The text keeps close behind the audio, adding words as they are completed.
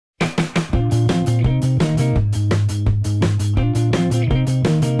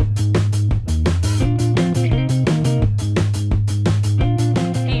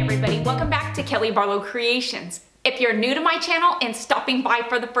Kimberly Barlow Creations. If you're new to my channel and stopping by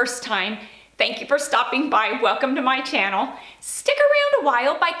for the first time, thank you for stopping by. Welcome to my channel. Stick around a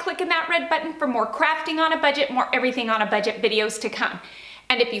while by clicking that red button for more crafting on a budget, more everything on a budget videos to come.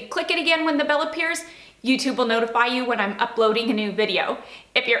 And if you click it again when the bell appears, YouTube will notify you when I'm uploading a new video.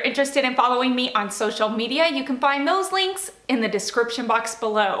 If you're interested in following me on social media, you can find those links in the description box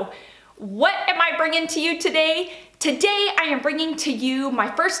below. What am I bringing to you today? Today I am bringing to you my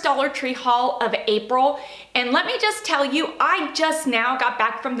first Dollar Tree haul of April, and let me just tell you, I just now got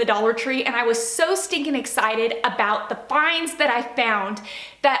back from the Dollar Tree and I was so stinking excited about the finds that I found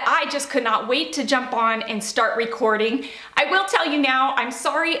that I just could not wait to jump on and start recording. I will tell you now, I'm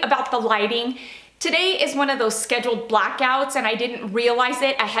sorry about the lighting. Today is one of those scheduled blackouts and I didn't realize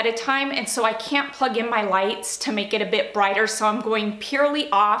it ahead of time, and so I can't plug in my lights to make it a bit brighter, so I'm going purely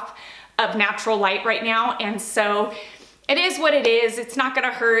off of natural light right now, and so it is what it is. It's not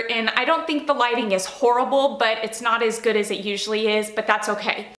gonna hurt, and I don't think the lighting is horrible, but it's not as good as it usually is, but that's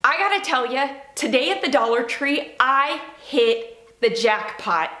okay. I gotta tell you, today at the Dollar Tree, I hit the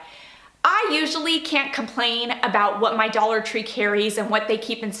jackpot. I usually can't complain about what my Dollar Tree carries and what they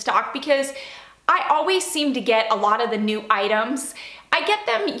keep in stock because I always seem to get a lot of the new items. I get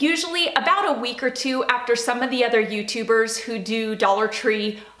them usually about a week or two after some of the other YouTubers who do Dollar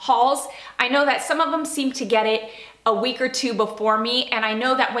Tree hauls. I know that some of them seem to get it a week or two before me, and I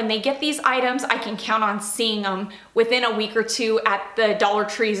know that when they get these items, I can count on seeing them within a week or two at the Dollar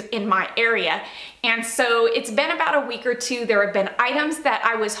Trees in my area. And so it's been about a week or two. There have been items that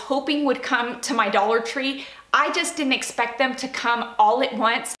I was hoping would come to my Dollar Tree. I just didn't expect them to come all at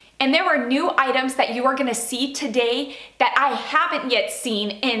once. And there are new items that you are gonna see today that I haven't yet seen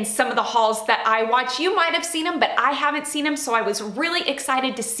in some of the hauls that I watch. You might have seen them, but I haven't seen them, so I was really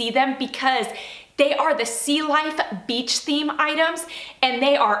excited to see them because they are the Sea Life beach theme items, and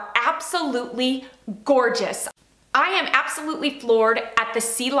they are absolutely gorgeous. I am absolutely floored at the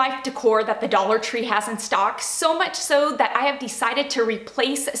Sea Life decor that the Dollar Tree has in stock, so much so that I have decided to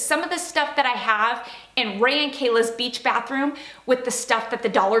replace some of the stuff that I have in Ray and Kayla's beach bathroom with the stuff that the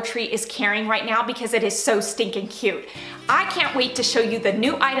Dollar Tree is carrying right now because it is so stinking cute. I can't wait to show you the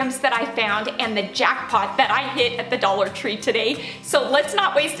new items that I found and the jackpot that I hit at the Dollar Tree today. So let's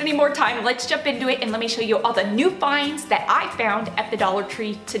not waste any more time. Let's jump into it and let me show you all the new finds that I found at the Dollar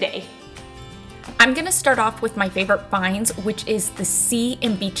Tree today. I'm gonna start off with my favorite finds, which is the sea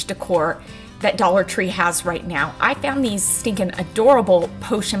and beach decor that Dollar Tree has right now. I found these stinking adorable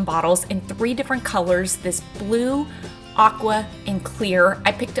potion bottles in 3 different colors, this blue, aqua, and clear.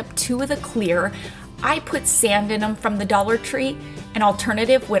 I picked up 2 of the clear. I put sand in them from the Dollar Tree. An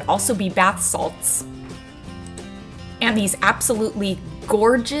alternative would also be bath salts. And these absolutely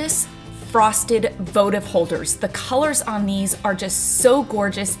gorgeous frosted votive holders. The colors on these are just so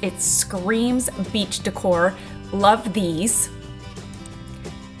gorgeous. It screams beach decor. Love these.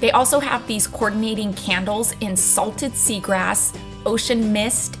 They also have these coordinating candles in salted seagrass, ocean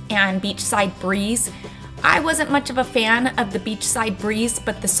mist, and beachside breeze. I wasn't much of a fan of the beachside breeze,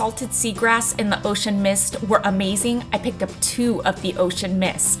 but the salted seagrass and the ocean mist were amazing. I picked up 2 of the ocean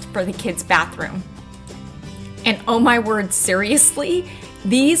mist for the kids' bathroom. And oh my word, seriously?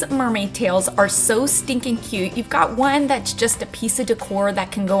 These mermaid tails are so stinking cute. You've got one that's just a piece of decor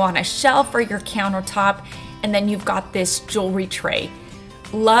that can go on a shelf or your countertop, and then you've got this jewelry tray.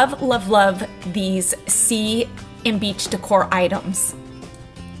 Love, love, love these sea and beach decor items.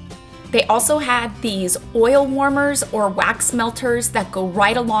 They also had these oil warmers or wax melters that go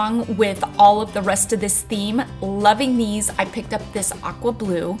right along with all of the rest of this theme. Loving these. I picked up this aqua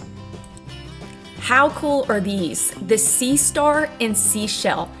blue. How cool are these? The Sea Star and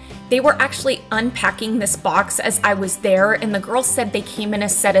Seashell. They were actually unpacking this box as I was there, and the girls said they came in a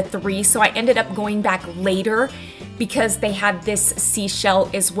set of 3, so I ended up going back later because they had this seashell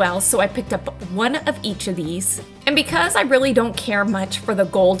as well, so I picked up 1 of each of these. And because I really don't care much for the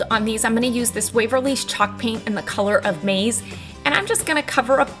gold on these, I'm gonna use this Waverly's chalk paint in the color of maize, and I'm just gonna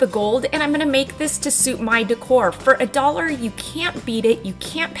cover up the gold, and I'm gonna make this to suit my decor. For $1, you can't beat it, you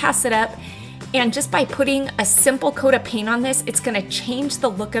can't pass it up. And just by putting a simple coat of paint on this, it's gonna change the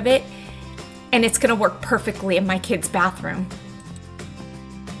look of it, and it's gonna work perfectly in my kids' bathroom.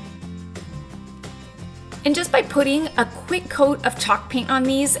 And just by putting a quick coat of chalk paint on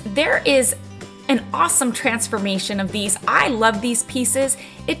these, there is an awesome transformation of these. I love these pieces.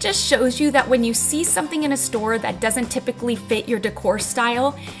 It just shows you that when you see something in a store that doesn't typically fit your decor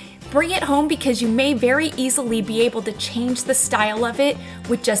style, bring it home because you may very easily be able to change the style of it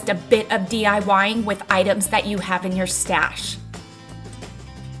with just a bit of DIYing with items that you have in your stash.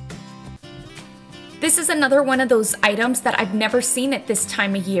 This is another one of those items that I've never seen at this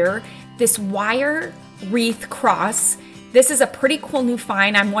time of year. this wire wreath cross. This is a pretty cool new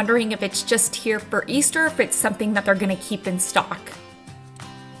find. I'm wondering if it's just here for Easter, if it's something that they're gonna keep in stock.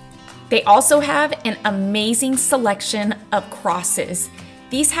 They also have an amazing selection of crosses.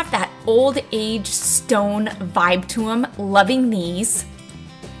 These have that old age stone vibe to them, loving these.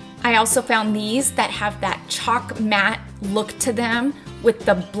 I also found these that have that chalk matte look to them with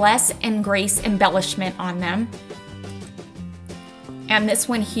the Bless and Grace embellishment on them. And this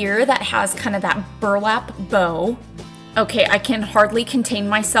one here that has kind of that burlap bow. Okay, I can hardly contain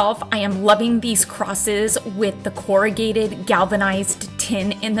myself. I am loving these crosses with the corrugated galvanized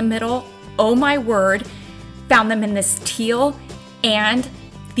tin in the middle. Oh my word, found them in this teal, and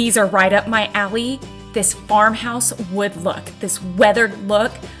these are right up my alley. This farmhouse wood look, this weathered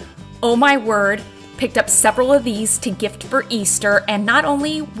look. Oh my word, picked up several of these to gift for Easter, and not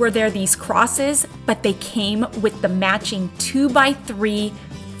only were there these crosses, but they came with the matching 2x3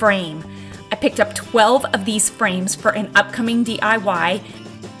 frame. I picked up 12 of these frames for an upcoming DIY.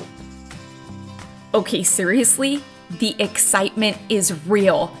 Okay, seriously, the excitement is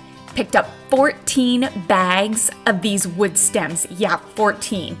real. Picked up 14 bags of these wood stems. Yeah,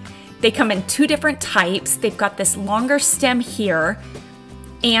 14. They come in 2 different types. They've got this longer stem here,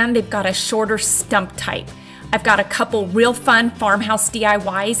 and they've got a shorter stump type. I've got a couple real fun farmhouse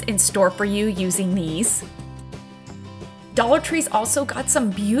DIYs in store for you using these. Dollar Tree's also got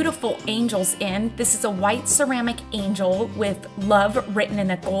some beautiful angels in. This is a white ceramic angel with love written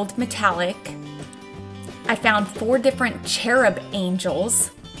in a gold metallic. I found 4 different cherub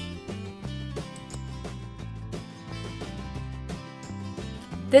angels.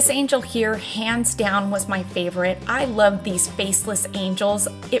 This angel here, hands down, was my favorite. I love these faceless angels.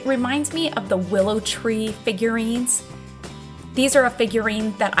 It reminds me of the willow tree figurines. These are a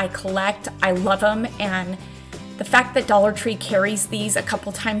figurine that I collect. I love them, and the fact that Dollar Tree carries these a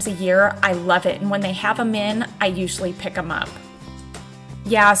couple times a year, I love it. And when they have them in, I usually pick them up.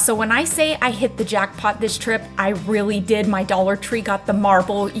 Yeah, so when I say I hit the jackpot this trip, I really did. My Dollar Tree got the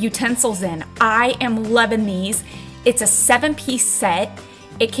marble utensils in. I am loving these. It's a 7-piece set.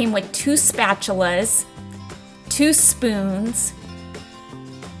 It came with 2 spatulas, 2 spoons,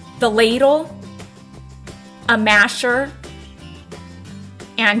 the ladle, a masher,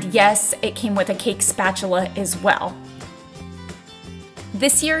 and yes, it came with a cake spatula as well.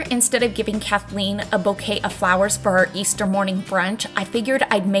 This year, instead of giving Kathleen a bouquet of flowers for our Easter morning brunch, I figured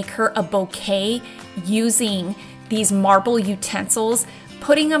I'd make her a bouquet using these marble utensils,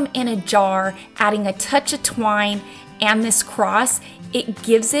 putting them in a jar, adding a touch of twine and this cross. It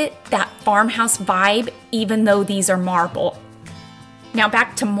gives it that farmhouse vibe, even though these are marble. Now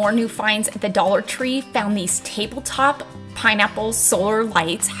back to more new finds at the Dollar Tree. Found these tabletop pineapple solar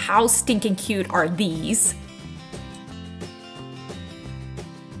lights. How stinking cute are these?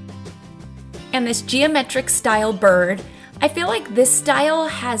 And this geometric style bird. I feel like this style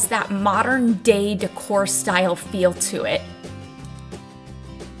has that modern day decor style feel to it.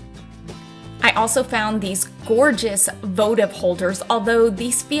 I also found these gorgeous votive holders. Although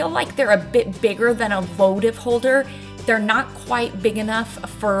these feel like they're a bit bigger than a votive holder, they're not quite big enough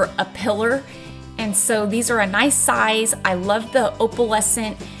for a pillar. And so these are a nice size. I love the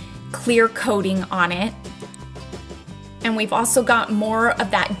opalescent clear coating on it. And we've also got more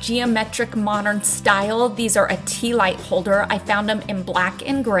of that geometric modern style. These are a tea light holder. I found them in black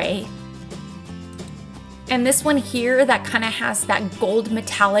and gray. And this one here that kind of has that gold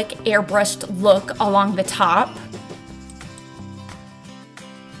metallic airbrushed look along the top.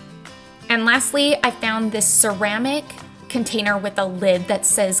 And lastly, I found this ceramic container with a lid that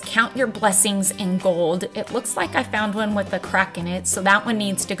says "Count your blessings in gold." It looks like I found one with a crack in it, so that one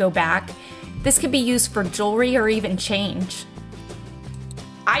needs to go back. This could be used for jewelry or even change.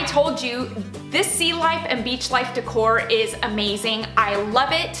 I told you, this sea life and beach life decor is amazing. I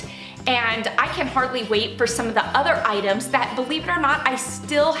love it. And I can hardly wait for some of the other items that, believe it or not, I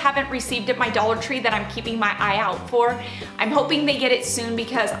still haven't received at my Dollar Tree that I'm keeping my eye out for. I'm hoping they get it soon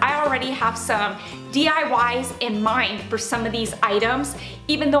because I already have some DIYs in mind for some of these items,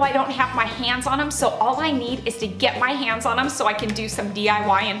 even though I don't have my hands on them. So all I need is to get my hands on them so I can do some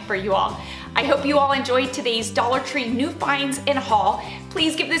DIYing for you all. I hope you all enjoyed today's Dollar Tree new finds and haul.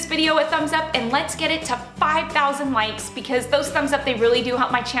 Please give this video a thumbs up and let's get it to 5,000 likes because those thumbs up, they really do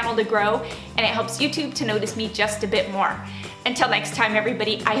help my channel to grow and it helps YouTube to notice me just a bit more. Until next time,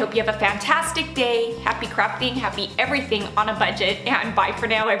 everybody, I hope you have a fantastic day. Happy crafting, happy everything on a budget, and bye for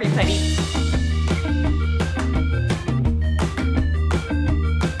now, everybody.